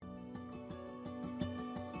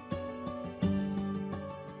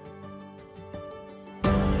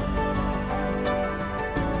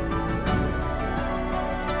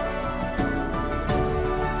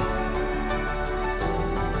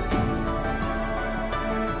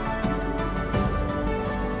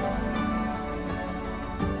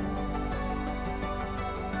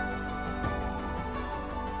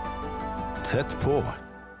Tett på.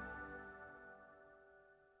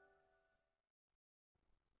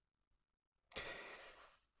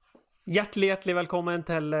 Hjertelig velkommen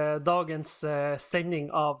til dagens sending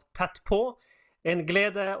av Tett på. En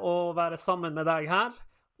glede å være sammen med deg her.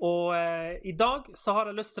 Og i dag så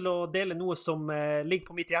har jeg lyst til å dele noe som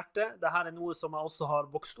ligger på mitt hjerte. Dette er noe som jeg også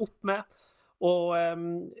har vokst opp med. Og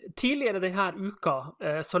tidligere denne uka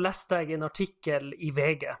så leste jeg en artikkel i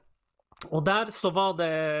VG. Og der så var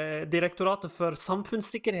det Direktoratet for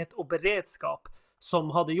samfunnssikkerhet og beredskap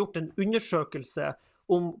som hadde gjort en undersøkelse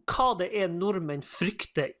om hva det er nordmenn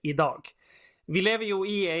frykter i dag. Vi lever jo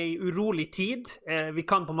i en urolig tid. Vi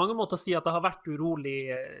kan på mange måter si at det har vært urolig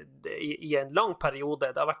i en lang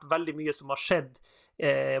periode. Det har vært veldig mye som har skjedd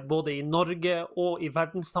både i Norge og i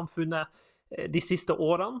verdenssamfunnet de siste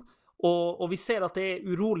årene. Og vi ser at det er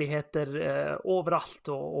uroligheter overalt,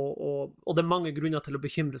 og det er mange grunner til å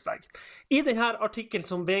bekymre seg. I denne artikkelen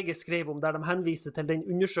som VG skrev om, der de henviser til den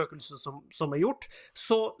undersøkelsen som er gjort,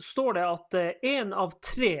 så står det at 1 av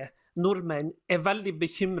 3 nordmenn er veldig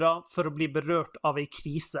bekymret for å bli berørt av en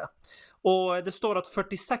krise. Og det står at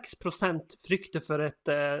 46% frykter for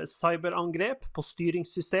et cyberangrep på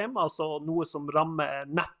styringssystem, altså noe som rammer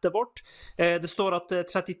nettet vårt. Det står at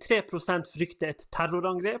 33% frykter et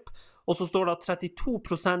terrorangrep, og så står det at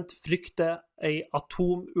 32% frykter en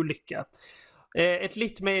atomulykke. Et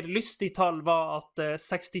litt mer lystig tall var at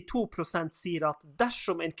 62% sier at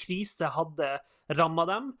dersom en krise hadde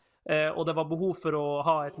rammet dem, og det var behov for å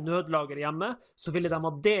ha et nødlager hjemme, så ville de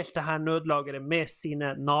ha delt det her nødlageret med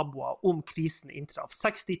sine naboer om krisen inntraff.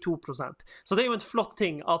 62%. Så det er jo en flott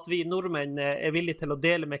ting at vi nordmenn er villige til å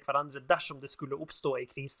dele med hverandre dersom det skulle oppstå en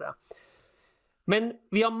krise. Men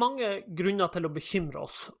vi har mange grunner til å bekymre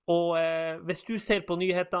oss, og hvis du ser på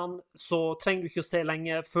nyhetene, så trenger du ikke å se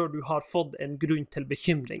lenge før du har fått en grunn til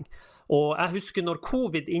bekymring. Og jeg husker når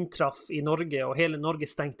covid inntraff i Norge, og hele Norge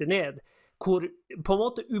stengte ned, hvor på en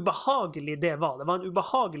måte ubehagelig det var. Det var en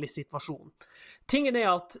ubehagelig situasjon. Tingen er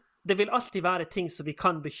at det vil alltid være ting som vi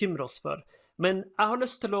kan bekymre oss for, men jeg har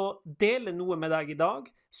lyst til å dele noe med deg i dag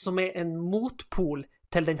som er en motpol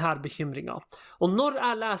til denne bekymringen. Og når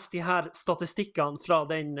jeg leser de her statistikkene fra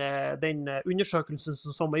den undersøkelsen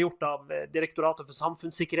som er gjort av Direktoratet for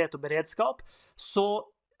samfunnssikkerhet og beredskap, så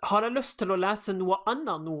har jeg lyst til å lese noe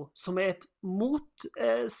annet nå, som er et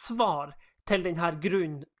motsvar til denne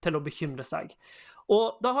grunnen til å bekymre seg.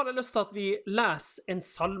 Og da har jeg lyst til at vi leser en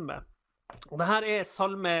salme. Og dette er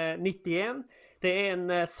salme 91. Det er en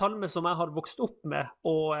salme som jeg har vokst opp med,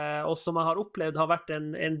 og som jeg har opplevd har vært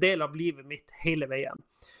en del av livet mitt hele veien.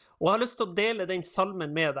 Og jeg har lyst til å dele den salmen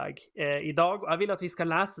med deg i dag, og jeg vil at vi skal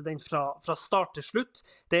lese den fra start til slutt.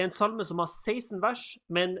 Det er en salme som har 16 vers,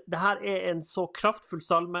 men dette er en så kraftfull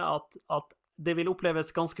salme at det vil oppleves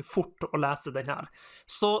ganske fort å lese den her.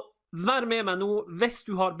 Så vær med meg nå, hvis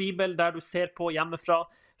du har Bibel der du ser på hjemmefra,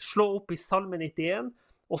 slå opp i Salme 91,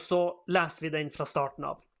 og så leser vi den fra starten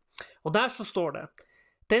av. Og der så står det: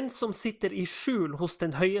 Den som sitter i skjul hos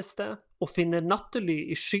den høyeste, og finner nattely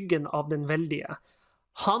i skyggen av den veldige,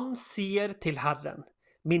 han sier til Herren,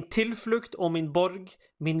 min tilflukt og min borg,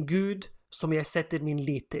 min Gud, som jeg setter min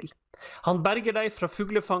lit til. Han berger deg fra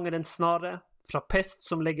fuglefangerens snare, fra pest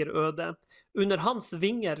som legger øde. Under hans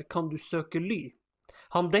vinger kan du søke ly.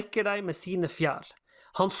 Han dekker deg med sine fjær.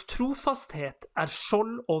 Hans trofasthet er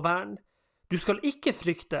skjold og vern. Du skal ikke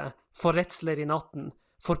frykte for redsler i natten,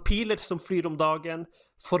 for piler som flyr om dagen,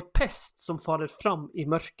 for pest som farer fram i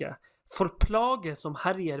mørket, for plage som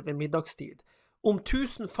herjer ved middagstid. Om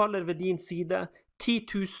 1000 faller ved din side, 10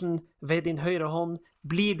 000 ved din høyre hånd,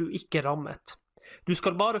 blir du ikke rammet. Du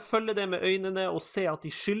skal bare følge det med øynene og se at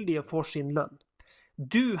de skyldige får sin lønn.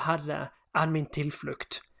 Du, Herre, er min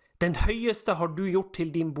tilflukt. Den høyeste har du gjort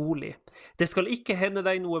til din bolig. Det skal ikke hende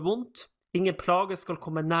deg noe vondt, ingen plage skal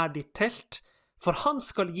komme nær ditt telt, for han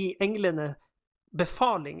skal gi englene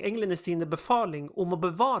sine befaling om å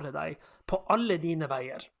bevare deg på alle dine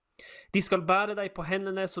veier. De skal bære deg på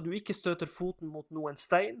hendene så du ikke støter foten mot noen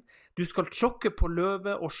stein. Du skal tråkke på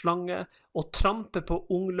løve og slange og trampe på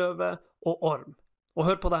ungløve og orm. Og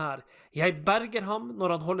hør på det her. Jeg berger ham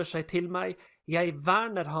når han holder seg til meg. Jeg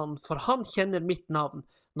verner han, for han kjenner mitt navn.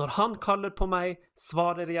 Når han kaller på meg,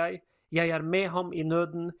 svarer jeg. Jeg er med ham i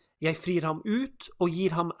nøden. Jeg frir ham ut og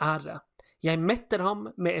gir ham ære. Jeg metter ham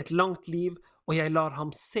med et langt liv, og jeg lar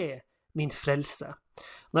ham se min frelse.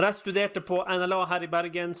 Når jeg studerte på NLA her i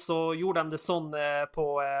Bergen, så gjorde de det sånn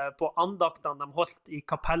på andaktene de holdt i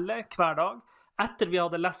kapellet hver dag. Etter vi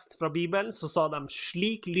hadde lest fra Bibelen, så sa de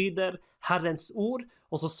slik lyder Herrens ord,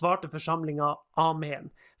 og så svarte forsamlingen Amen.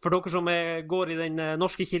 For dere som går i den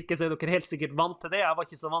norske kirke, så er dere helt sikkert vant til det. Jeg var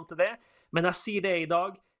ikke så vant til det, men jeg sier det i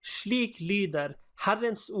dag. slik lyder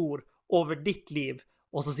Herrens ord over ditt liv,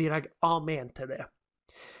 og så sier jeg amen til det.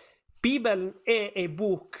 Bibelen en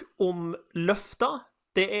bok om løfter,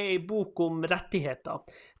 det en bok om rettigheter.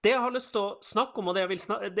 Det jeg har lyst til å snakke om, og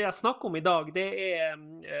det jeg snakker om i dag, det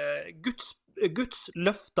Guds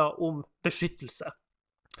løfter om beskyttelse.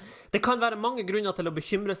 Det kan være mange grunner til å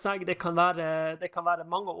bekymre seg, det kan være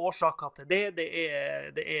mange årsaker til det,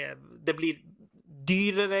 det blir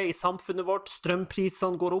dyrere i samfunnet vårt,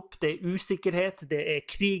 strømprisene går opp, det usikkerhet, det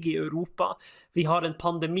krig i Europa, vi har en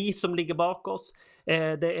pandemi som ligger bak oss,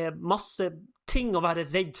 det masse ting å være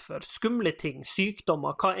redd for, skumle ting,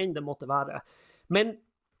 sykdommer, hva enn det måtte være. Men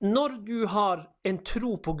når du har en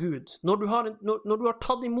tro på Gud, når du har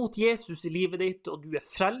tatt imot Jesus i livet ditt, og du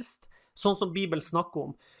frelst, sånn som Bibelen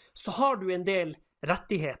snakker om, så har du en del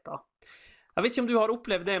rettigheter. Jeg vet ikke om du har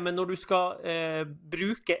opplevd det, men når du skal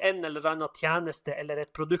bruke en eller annen tjeneste eller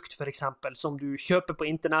et produkt for eksempel, som du kjøper på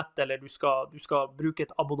internett, eller du skal bruke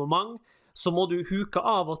et abonnement, så må du huke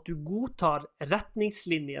av at du godtar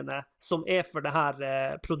retningslinjene som for det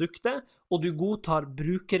her produktet, og du godtar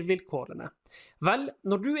brukervilkårene. Vel,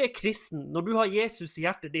 når du kristen, når du har Jesus i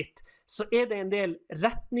hjertet ditt, så det en del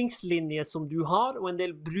retningslinjer som du har, og en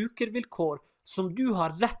del brukervilkår som du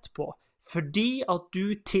har rett på, fordi at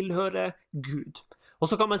du tilhører Gud. Og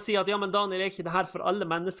så kan man si at, ja, men Daniel, ikke det her for alle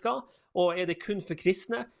mennesker, og det kun for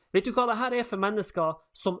kristne? Vet du hva det her for mennesker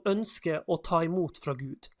som ønsker å ta imot fra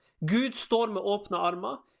Gud? Gud står med åpne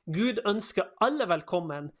armer, Gud ønsker alle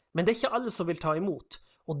velkommen, men det ikke alle som vil ta imot.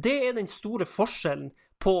 Og det den store forskjellen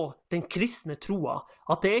på den kristne troa,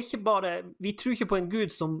 at det ikke bare, vi tror ikke på en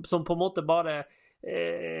Gud som på en måte bare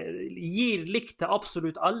gir likt til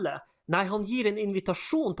absolutt alle. Nei, han gir en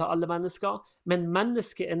invitasjon til alle mennesker, men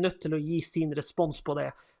mennesket nødt til å gi sin respons på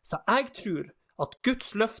det. Så jeg tror at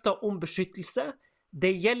Guds løfter om beskyttelse,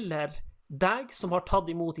 det gjelder deg som har tatt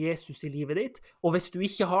imot Jesus i livet ditt, og hvis du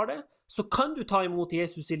ikke har det, så kan du ta imot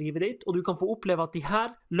Jesus i livet ditt, og du kan få oppleve at de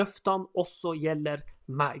her løftene også gjelder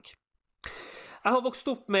meg. Jeg har vokst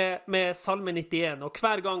opp med Salme 91, og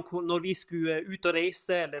hver gang når vi skulle ut og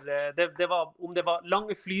reise, eller om det var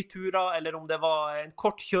lange flyturer, eller om det var en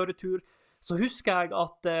kort kjøretur, så husker jeg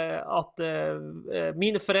at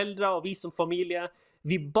mine foreldre og vi som familie,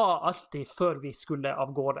 vi ba alltid før vi skulle av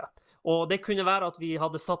gårde. Og det kunne være at vi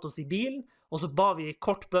hadde satt oss i bilen, og så ba vi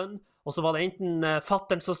kort bønn, og så var det enten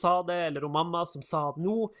fatteren som sa det, eller mamma som sa at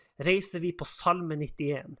nå reiser vi på Salme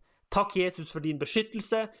 91. Takk Jesus for din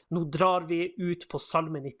beskyttelse, nå drar vi ut på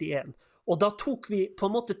Salme 91. Og da tok vi på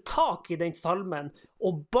en måte tak i den salmen,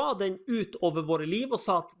 og ba den ut over våre liv, og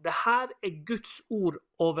sa at det her Guds ord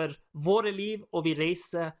over våre liv, og vi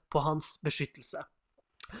reiser på hans beskyttelse.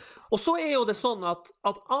 Og så jo det sånn at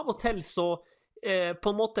av og til så på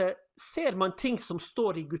en måte ser man ting som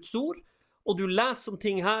står i Guds ord, og du leser om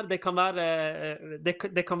ting her, det kan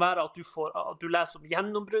være at du leser om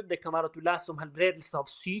gjennombrudd, det kan være at du leser om helbredelse av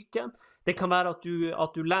syke, det kan være at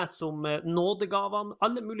du leser om nådegavene,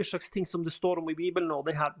 alle mulige slags ting som det står om i Bibelen, og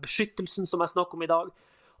det her beskyttelsen som jeg snakker om i dag.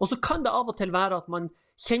 Og så kan det av og til være at man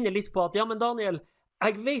kjenner litt på at, ja, men Daniel,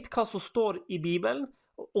 jeg vet hva som står i Bibelen,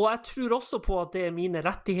 og jeg tror også på at det mine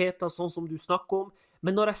rettigheter, sånn som du snakker om,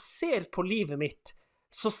 men når jeg ser på livet mitt,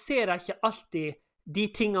 så ser jeg ikke alltid de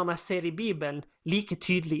tingene jeg ser i Bibelen like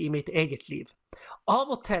tydelig i mitt eget liv.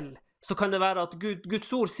 Av og til så kan det være at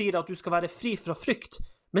Guds ord sier at du skal være fri fra frykt,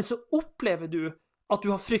 men så opplever du at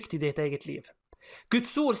du har frykt i ditt eget liv.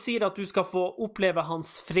 Guds ord sier at du skal få oppleve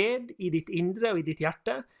hans fred i ditt indre og i ditt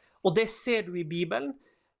hjerte, og det ser du i Bibelen,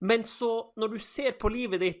 men så når du ser på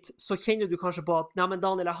livet ditt, så kjenner du kanskje på at, nei, men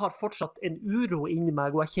Daniel, jeg har fortsatt en uro inni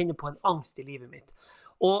meg, og jeg kjenner på en angst i livet mitt.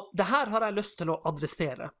 Og det her har jeg lyst til å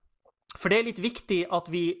adressere. For det litt viktig at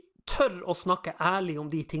vi tør å snakke ærlig om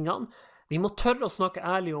de tingene. Vi må tørre å snakke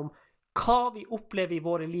ærlig om hva vi opplever i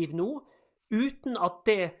våre liv nå, uten at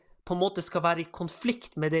det på en måte skal være i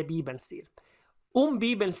konflikt med det Bibelen sier. Om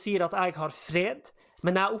Bibelen sier at jeg har fred,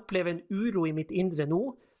 men jeg opplever en uro i mitt indre nå,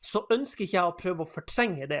 så ønsker ikke jeg å prøve å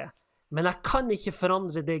fortrenge det. Men jeg kan ikke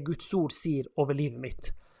forandre det Guds ord sier over livet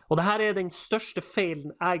mitt. Og dette den største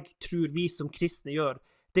feilen jeg tror vi som kristne gjør,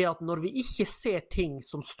 det at når vi ikke ser ting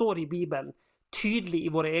som står i Bibelen tydelig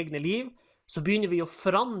i våre egne liv, så begynner vi å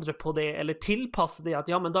forandre på det, eller tilpasse det, at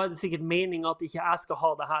ja, men da det sikkert meningen at ikke jeg skal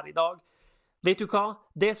ha det her i dag. Vet du hva?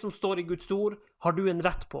 Det som står i Guds ord, har du en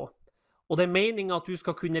rett på. Og det meningen at du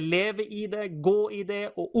skal kunne leve i det, gå i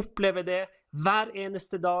det, og oppleve det hver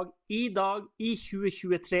eneste dag, i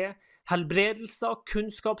 2023, helbredelser,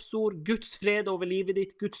 kunnskapsord, Guds fred over livet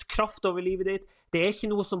ditt, Guds kraft over livet ditt. Det ikke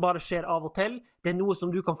noe som bare skjer av og til, det noe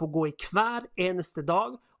som du kan få gå i hver eneste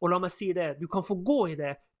dag, og la meg si det, du kan få gå i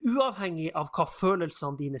det uavhengig av hva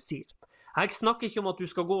følelsene dine sier. Jeg snakker ikke om at du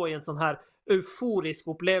skal gå i en sånn her euforisk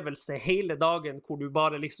opplevelse hele dagen, hvor du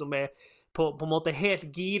bare liksom er på en måte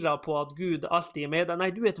helt gira på at Gud alltid er med deg.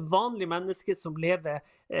 Nei, du er et vanlig menneske som lever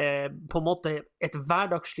på en måte et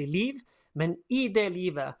hverdagslig liv, men i det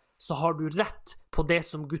livet så har du rett på det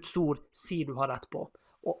som Guds ord sier du har rett på.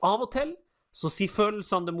 Og av og til så sier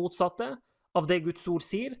følelsene det motsatte av det Guds ord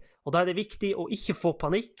sier, og da er det viktig å ikke få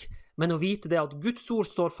panikk, men å vite det at Guds ord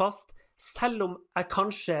står fast, selv om jeg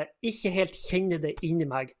kanskje ikke helt kjenner det inni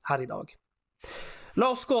meg her i dag.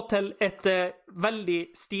 La oss gå til et veldig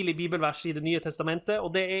stilig bibelvers i det nye testamentet,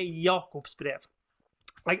 og det er Jakobs brev.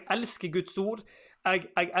 Jeg elsker Guds ord,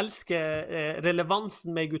 jeg elsker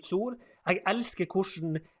relevansen med Guds ord, jeg elsker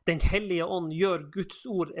hvordan den hellige ånd gjør Guds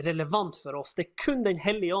ord relevant for oss. Det er kun den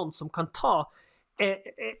hellige ånd som kan ta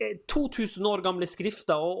 2000 år gamle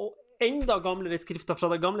skrifter og enda gamlere skrifter fra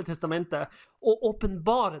det gamle testamentet og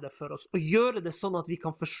åpenbare det for oss, og gjøre det sånn at vi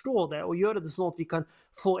kan forstå det, og gjøre det sånn at vi kan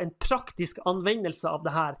få en praktisk anvendelse av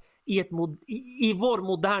det her i vår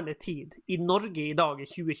moderne tid, i Norge i dag i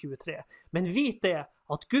 2023. Men vit det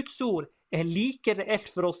at Guds ord er like reelt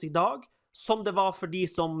for oss i dag som det var for de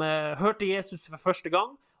som hørte Jesus for første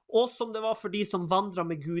gang, og som det var for de som vandret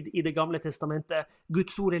med Gud i det gamle testamentet.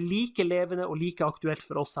 Guds ord er like levende og like aktuelt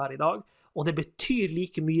for oss her i dag, og det betyr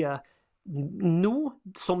like mye nå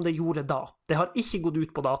som det gjorde da. Det har ikke gått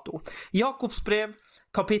ut på dato. Jakobs brev,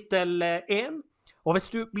 kapittel 1, og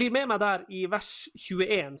hvis du blir med meg der i vers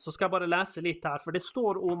 21, så skal jeg bare lese litt her, for det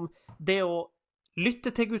står om det å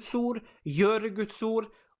lytte til Guds ord, gjøre Guds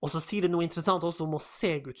ord, og så sier det noe interessant også om å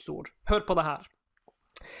se Guds ord. Hør på det her.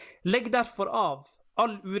 Legg derfor av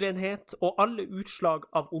all urenhet og alle utslag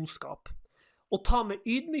av ondskap, og ta med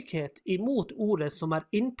ydmykhet imot ordet som er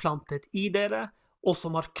innplantet i dere, og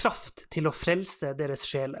som har kraft til å frelse deres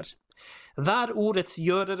sjeler. Vær ordets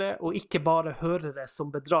gjørere og ikke bare hørere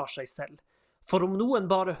som bedrar seg selv. For om noen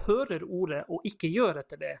bare hører ordet og ikke gjør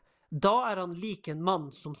etter det, da er han lik en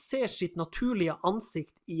mann som ser sitt naturlige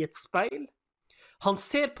ansikt i et speil. Han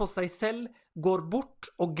ser på seg selv, går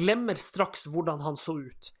bort og glemmer straks hvordan han så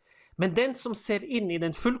ut. Men den som ser inn i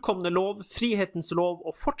den fullkomne lov, frihetens lov,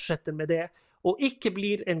 og fortsetter med det, og ikke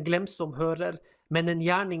blir en glemsom hører, men en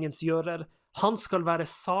gjerningens gjører, han skal være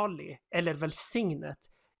salig eller velsignet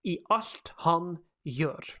i alt han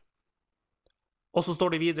gjør. Og så står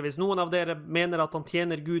det videre, hvis noen av dere mener at han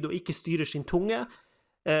tjener Gud og ikke styrer sin tunge,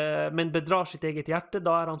 men bedrar sitt eget hjerte,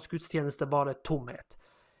 da er hans gudstjeneste bare tomhet.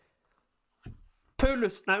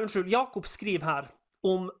 Jakob skriver her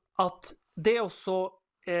om at det å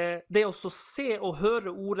se og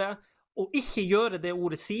høre ordet, og ikke gjøre det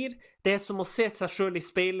ordet sier, det er som å se seg selv i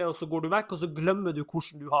speilet, og så går du vekk, og så glemmer du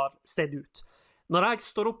hvordan du har sett ut. Når jeg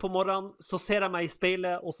står opp på morgenen, så ser jeg meg i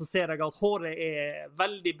speilet, og så ser jeg at håret er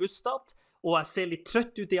veldig bustet, og jeg ser litt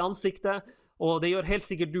trøtt ut i ansiktet, og det gjør helt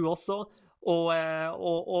sikkert du også,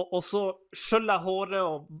 og så skjøller jeg håret,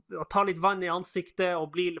 og tar litt vann i ansiktet,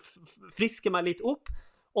 og frisker meg litt opp,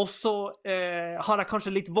 og så har jeg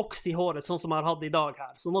kanskje litt voks i håret, sånn som jeg har hatt i dag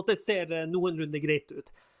her, sånn at det ser noenlunde greit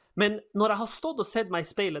ut. Men når jeg har stått og sett meg i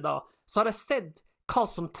speilet da, så har jeg sett hva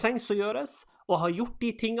som trengs å gjøres, og har gjort de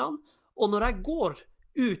tingene, og når jeg går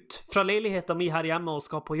ut fra leiligheten min her hjemme og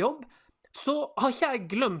skal på jobb, så har ikke jeg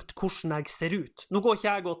glemt hvordan jeg ser ut. Nå går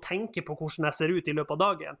ikke jeg og tenker på hvordan jeg ser ut i løpet av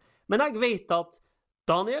dagen, men jeg vet at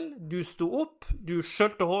Daniel, du sto opp, du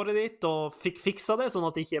skjølte håret ditt og fikk fiksa det, sånn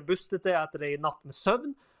at det ikke er bustete etter en natt med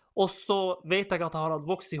søvn, og så vet jeg at jeg har hatt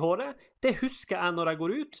voks i håret. Det husker jeg når jeg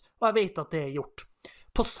går ut, og jeg vet at det er gjort.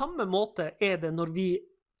 På samme måte er det når vi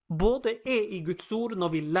både er i Guds ord, når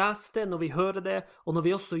vi leser det, når vi hører det, og når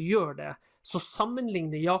vi også gjør det, så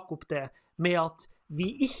sammenligner Jakob det med at vi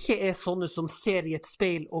ikke er sånne som ser i et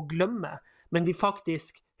speil og glemmer, men vi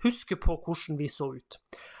faktisk husker på hvordan vi så ut.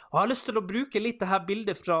 Og jeg har lyst til å bruke litt det her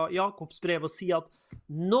bildet fra Jakobs brev og si at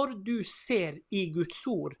når du ser i Guds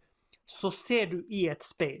ord, så ser du i et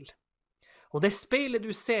speil. Og det speilet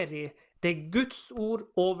du ser i, det er Guds ord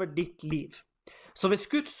over ditt liv. Så hvis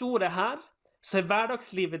Guds ord er her, så er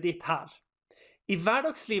hverdagslivet ditt her. I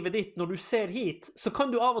hverdagslivet ditt, når du ser hit, så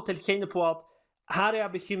kan du av og til kjenne på at her er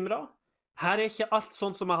jeg bekymret, her er ikke alt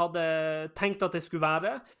sånn som jeg hadde tenkt at det skulle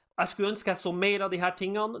være, jeg skulle ønske jeg så mer av de her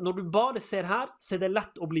tingene. Når du bare ser her, så er det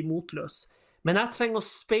lett å bli motløs. Men jeg trenger å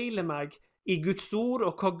speile meg i Guds ord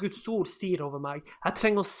og hva Guds ord sier over meg. Jeg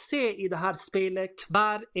trenger å se i det her speilet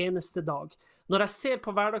hver eneste dag. Når jeg ser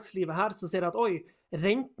på hverdagslivet her, så ser jeg at oi,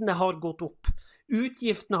 rentene har gått opp.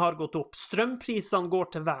 Utgiftene har gått opp, strømprisene går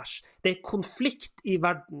til værs, det konflikt i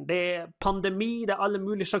verden, det pandemi, det alle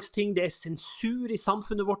mulige slags ting, det sensur i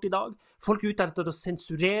samfunnet vårt i dag. Folk er ute etter å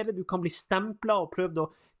sensurere, du kan bli stemplet og prøvd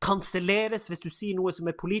å kanselleres hvis du sier noe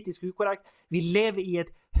som politisk ukorrekt. Vi lever i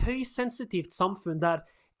et høysensitivt samfunn der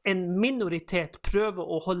en minoritet prøver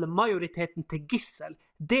å holde majoriteten til gissel.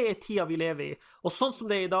 Det tida vi lever i. Og sånn som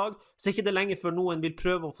det i dag, så ikke det lenge før noen vil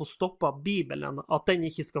prøve å få stoppet Bibelen, at den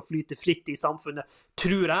ikke skal flyte fritt i samfunnet,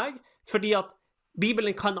 tror jeg. Fordi at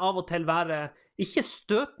Bibelen kan av og til være ikke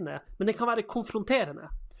støtende, men den kan være konfronterende.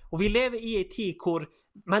 Og vi lever i en tid hvor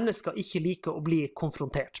mennesker ikke liker å bli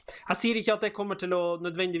konfrontert. Jeg sier ikke at det kommer til å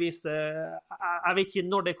nødvendigvis, jeg vet ikke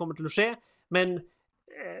når det kommer til å skje, men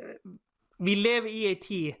vi lever i en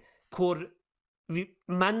tid hvor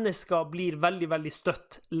mennesker blir veldig, veldig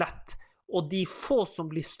støtt lett, og de få som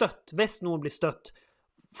blir støtt, hvis noen blir støtt,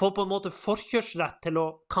 får på en måte forkjørsrett til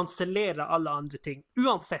å kansellere alle andre ting.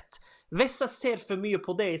 Uansett, hvis jeg ser for mye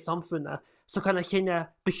på det i samfunnet, så kan jeg kjenne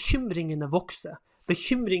bekymringene vokse,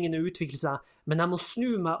 bekymringene utvikle seg, men jeg må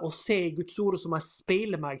snu meg og se i Guds ord som jeg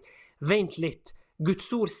speiler meg. Vent litt.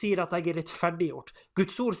 Guds ord sier at jeg rettferdiggjort.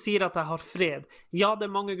 Guds ord sier at jeg har fred. Ja,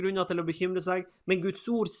 det mange grunner til å bekymre seg, men Guds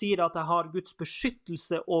ord sier at jeg har Guds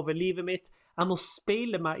beskyttelse over livet mitt. Jeg må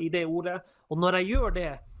speile meg i det ordet, og når jeg gjør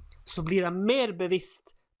det, så blir jeg mer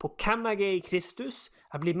bevisst på hvem jeg i Kristus,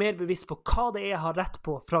 jeg blir mer bevisst på hva det jeg har rett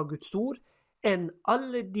på fra Guds ord, enn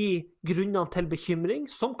alle de grunnene til bekymring,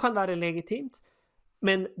 som kan være legitimt,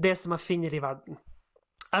 men det som jeg finner i verden.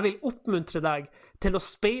 Jeg vil oppmuntre deg til å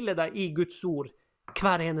speile deg i Guds ord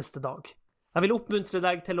hver eneste dag. Jeg vil oppmuntre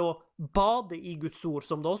deg til å bade i Guds ord,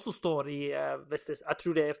 som det også står i, jeg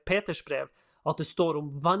tror det Peters brev, at det står om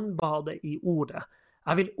vannbade i ordet.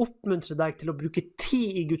 Jeg vil oppmuntre deg til å bruke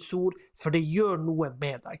tid i Guds ord, for det gjør noe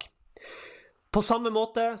med deg. På samme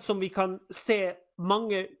måte som vi kan se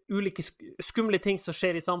mange ulike skumle ting som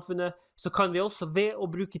skjer i samfunnet, så kan vi også ved å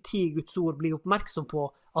bruke tid i Guds ord bli oppmerksom på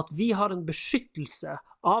at vi har en beskyttelse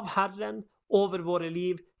av Herren over våre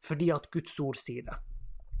liv, fordi at Guds ord sier det.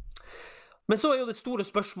 Men så jo det store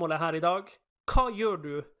spørsmålet her i dag, hva gjør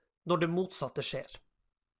du når det motsatte skjer?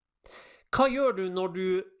 Hva gjør du når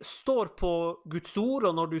du står på Guds ord,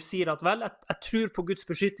 og når du sier at vel, jeg tror på Guds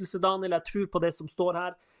beskyttelse, Daniel, jeg tror på det som står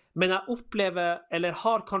her, men jeg opplever, eller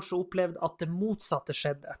har kanskje opplevd at det motsatte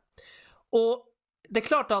skjedde. Og det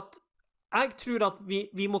klart at jeg tror at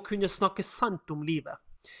vi må kunne snakke sant om livet.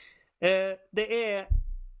 Jeg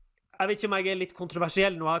vet ikke om jeg litt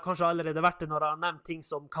kontroversiell nå, jeg har kanskje allerede vært det når jeg har nevnt ting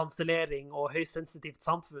som kansellering og høysensitivt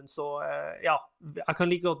samfunn, så ja, jeg kan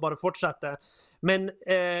like godt bare fortsette. Men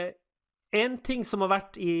en ting som har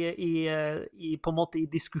vært på en måte i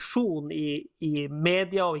diskusjon i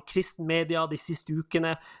media og i kristen media de siste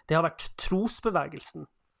ukene, det har vært trosbevegelsen.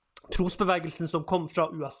 Trosbevegelsen som kom fra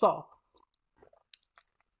USA.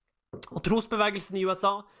 Og trosbevegelsen i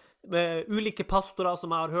USA, ulike pastorer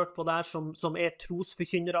som jeg har hørt på der, som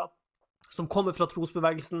trosforkynnere, som kommer fra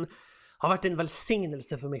trosbevegelsen, har vært en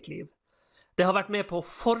velsignelse for mitt liv. Det har vært med på å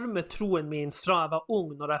forme troen min fra jeg var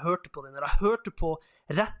ung, når jeg hørte på det, når jeg hørte på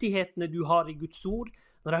rettighetene du har i Guds ord,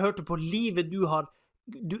 når jeg hørte på livet du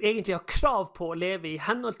egentlig har krav på å leve i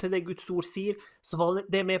henhold til det Guds ord sier, så var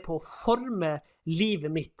det med på å forme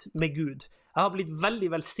livet mitt med Gud. Jeg har blitt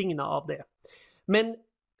veldig velsignet av det. Men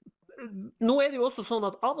nå det jo også sånn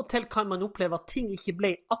at av og til kan man oppleve at ting ikke ble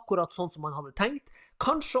akkurat sånn som man hadde tenkt.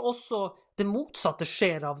 Kanskje også det motsatte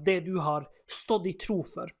skjer av det du har stått i tro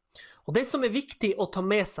for. Og det som viktig å ta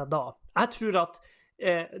med seg da, jeg tror at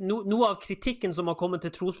noe av kritikken som har kommet til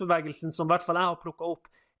trosbevegelsen, som i hvert fall jeg har plukket opp,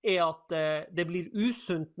 at det blir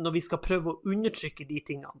usunt når vi skal prøve å undertrykke de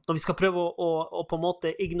tingene. Når vi skal prøve å på en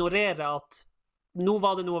måte ignorere at nå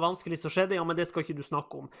var det noe vanskelig som skjedde, ja, men det skal ikke du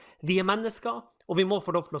snakke om. Vi mennesker, og vi må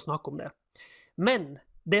få lov til å snakke om det. Men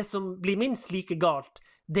det som blir minst like galt,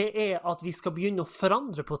 det at vi skal begynne å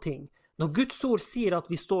forandre på ting. Når Guds ord sier at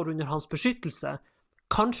vi står under hans beskyttelse,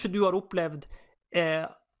 kanskje du har opplevd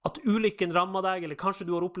at ulykken rammet deg, eller kanskje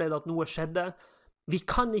du har opplevd at noe skjedde. Vi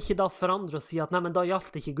kan ikke da forandre og si at nei, men da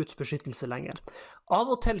gjaldt ikke Guds beskyttelse lenger.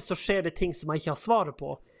 Av og til så skjer det ting som jeg ikke har svaret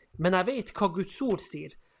på, men jeg vet hva Guds ord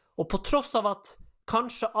sier. Og på tross av at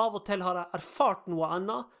kanskje av og til har jeg erfart noe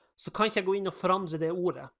annet, så kan ikke jeg gå inn og forandre det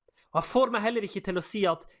ordet. Og jeg får meg heller ikke til å si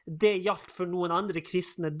at det gjaldt for noen andre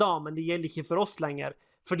kristne da, men det gjelder ikke for oss lenger,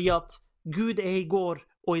 fordi at Gud i går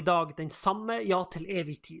og i dag den samme, ja, til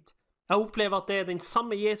evig tid. Jeg opplever at det den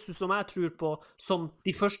samme Jesus som jeg tror på, som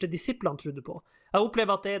de første disiplene trodde på. Jeg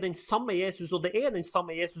opplever at det den samme Jesus, og det den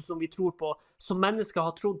samme Jesus som vi tror på, som mennesker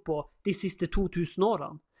har trodd på de siste 2000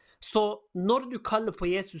 årene. Så når du kaller på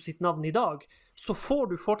Jesus sitt navn i dag, så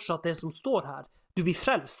får du fortsatt det som står her. du blir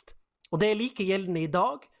frelst. Og det like gjeldende i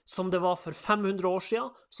dag, som det var for 500 år siden,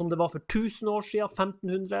 som det var for 1000 år siden,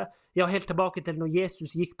 1500, ja, helt tilbake til når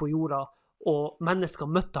Jesus gikk på jorda, og mennesker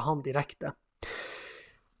møtte han direkte.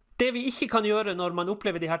 Det vi ikke kan gjøre når man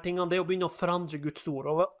opplever de her tingene, det å begynne å forandre Guds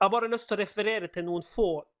ord. Og jeg har bare lyst til å referere til noen få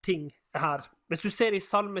ting her. Hvis du ser i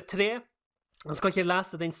Salme 3, jeg skal ikke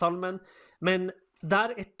lese den salmen, men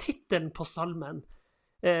der titelen på salmen,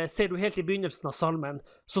 ser du helt i begynnelsen av salmen,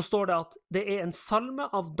 så står det at det en salme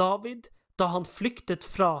av David da han flyktet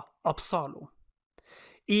fra Absalom.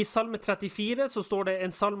 I Salme 34 så står det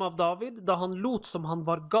en salme av David da han lot som han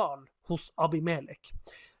var gal hos Abimelek.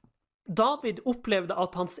 David opplevde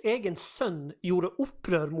at hans egen sønn gjorde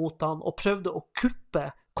opprør mot han og prøvde å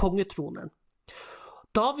kuppe kongetronen.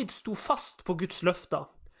 David sto fast på Guds løfter,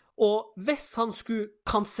 og hvis han skulle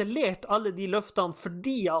kansellert alle de løftene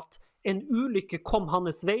fordi at en ulykke kom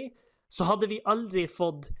hans vei, så hadde vi aldri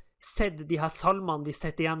fått sett de her salmene vi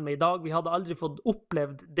sitter igjen med i dag. Vi hadde aldri fått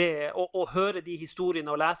opplevd det, og høre de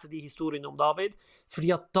historiene og lese de historiene om David,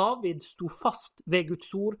 fordi at David sto fast ved Guds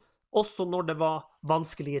ord, også når det var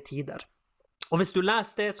vanskelige tider. Og hvis du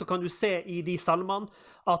leser det, så kan du se i de salmene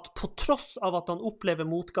at på tross av at han opplever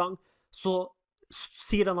motgang, så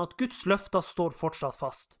sier han at Guds løfter står fortsatt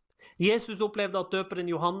fast. Jesus opplevde at døperen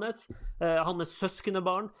Johannes, hans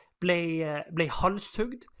søskenbarn, ble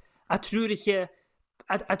halshugd. Jeg tror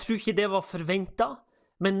ikke det var forventet,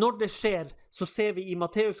 men når det skjer, så ser vi i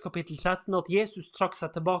Matteus kapittel 13 at Jesus trakk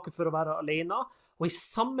seg tilbake for å være alene, og i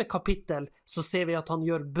samme kapittel så ser vi at han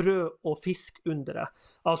gjør brød og fisk under det.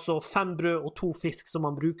 Altså 5 brød og 2 fisk som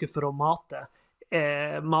han bruker for å mate.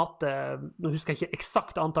 Nå husker jeg ikke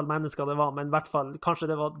eksakt antall mennesker det var, men i hvert fall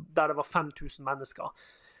kanskje det var der det var 5000 mennesker.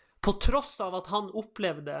 På tross av at han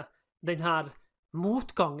opplevde denne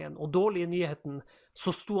motgangen og dårlige nyheten,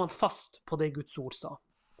 så sto han fast på det Guds ord sa.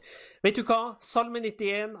 Vet du hva? Salme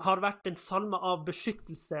 91 har vært en salme av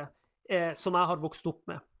beskyttelse som jeg har vokst opp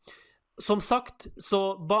med. Som sagt,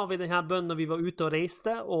 så ba vi denne bønnen når vi var ute og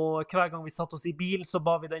reiste, og hver gang vi satt oss i bil, så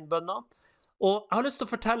ba vi den bønnen. Og jeg har lyst til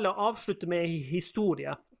å fortelle og avslutte med en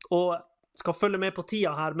historie, og skal følge med på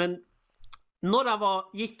tida her, men når jeg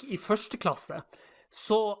gikk i første klasse,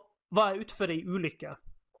 så var jeg utfor en ulykke.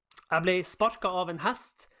 Jeg ble sparket av en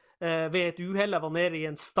hest ved et uheld. Jeg var nede i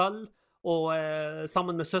en stall, og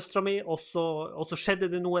sammen med søstera mi, og så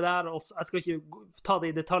skjedde det noe der, og jeg skal ikke ta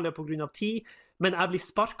det i detaljer på grunn av tid, men jeg blir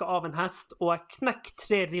sparket av en hest, og jeg knekker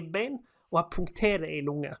 3 ribbein, og jeg punkterer en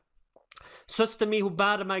lunge. Søsteren min, hun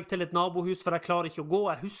bærer meg til et nabohus, for jeg klarer ikke å gå.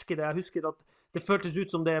 Jeg husker at det føltes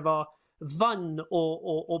ut som det var vann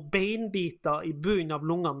og beinbiter i bunnen av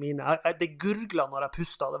lungene mine. Det gurglet når jeg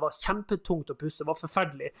pustet, det var kjempetungt å puste, det var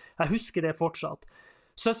forferdelig. Jeg husker det fortsatt.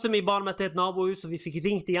 Søsteren min bar meg til et nabohus, og vi fikk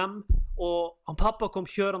ringt hjem, og pappa kom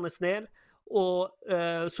kjørende ned, og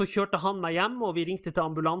så kjørte han meg hjem, og vi ringte til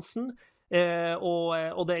ambulansen,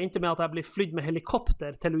 og det endte med at jeg ble flydd med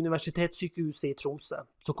helikopter til universitetssykehuset i Tromsø,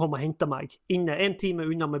 som kom og hentet meg inne 1 time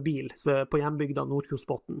unna med bil på hjembygda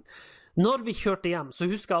Nordkjosbotn. Når vi kjørte hjem, så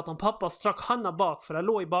husker jeg at pappa strakk handa bak, for jeg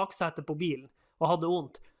lå i baksetet på bilen og hadde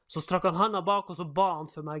vondt, så strakk han handa bak, og så ba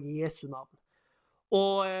han for meg i Jesu navn.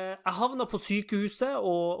 Og jeg havnet på sykehuset,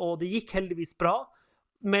 og det gikk heldigvis bra,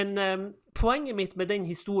 men poenget mitt med den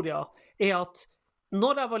historien at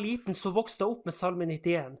når jeg var liten, så vokste jeg opp med Salme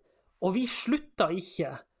 91, og vi sluttet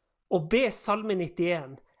ikke å be Salme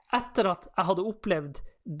 91 etter at jeg hadde opplevd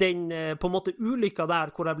den på en måte ulykka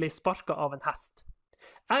der hvor jeg ble sparket av en hest.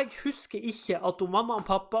 Jeg husker ikke at mamma og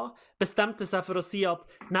pappa bestemte seg for å si at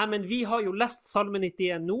nei, men vi har jo lest Salme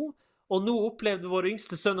 91 nå, og nå opplevde vår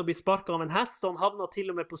yngste sønn å bli sparket av en hest, og han havnet til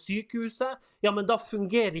og med på sykehuset. Ja, men da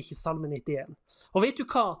fungerer ikke Salme 91. Og vet du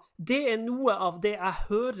hva? Det noe av det jeg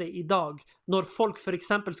hører i dag når folk for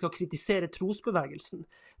eksempel skal kritisere trosbevegelsen.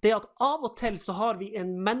 Det at av og til så har vi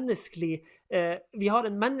en menneskelig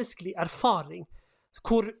erfaring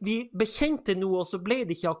hvor vi bekjente noe, og så ble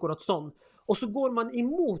det ikke akkurat sånn. Og så går man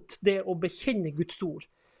imot det å bekjenne Guds ord.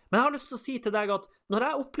 Men jeg har lyst til å si til deg at når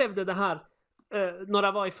jeg opplevde det her, når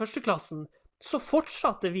jeg var i første klassen, så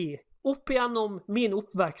fortsatte vi opp igjennom min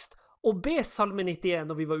oppvekst å be Salme 91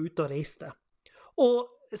 når vi var ute og reiste. Og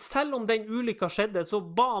selv om den ulykka skjedde, så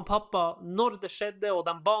ba han pappa når det skjedde, og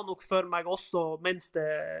de ba nok for meg også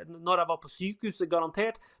når jeg var på sykehuset,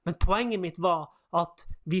 garantert. Men poenget mitt var at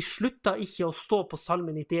vi sluttet ikke å stå på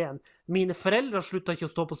Salme 91. Mine foreldre sluttet ikke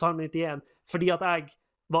å stå på Salme 91, fordi at jeg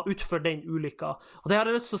var utfor den ulykka. Og det har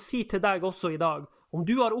jeg lyst til å si til deg også i dag. Om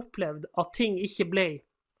du har opplevd at ting ikke ble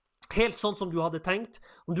helt sånn som du hadde tenkt,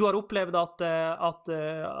 om du har opplevd at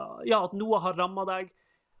noe har rammet deg,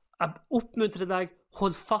 Jeg oppmuntrer deg,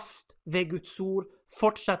 hold fast ved Guds ord,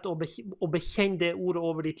 fortsett å bekjenne det ordet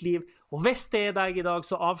over ditt liv. Og hvis det er deg i dag,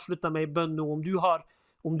 så avslutter jeg med en bønn nå.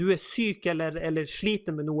 Om du er syk eller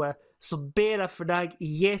sliter med noe, så ber jeg for deg i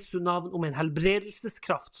Jesu navn om en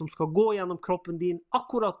helbredelseskraft som skal gå gjennom kroppen din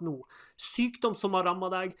akkurat nå. Sykdom som har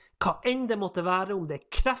rammet deg, hva enn det måtte være, om det er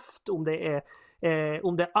kreft, om det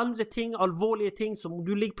er andre ting, alvorlige ting, som om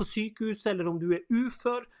du ligger på sykehus, eller om du er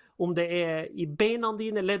ufør, om det er i beina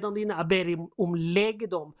dine, leddene dine, jeg ber om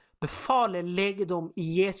legedom, befaler legedom i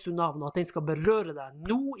Jesu navn, at den skal berøre deg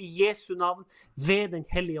nå i Jesu navn ved den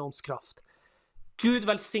hellige ånds kraft. Gud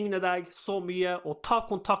velsigne deg så mye, og ta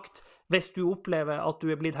kontakt hvis du opplever at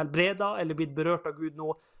du er blitt helbredet eller blitt berørt av Gud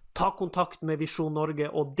nå. Ta kontakt med Visjon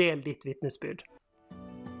Norge og del ditt vitnesbyrd.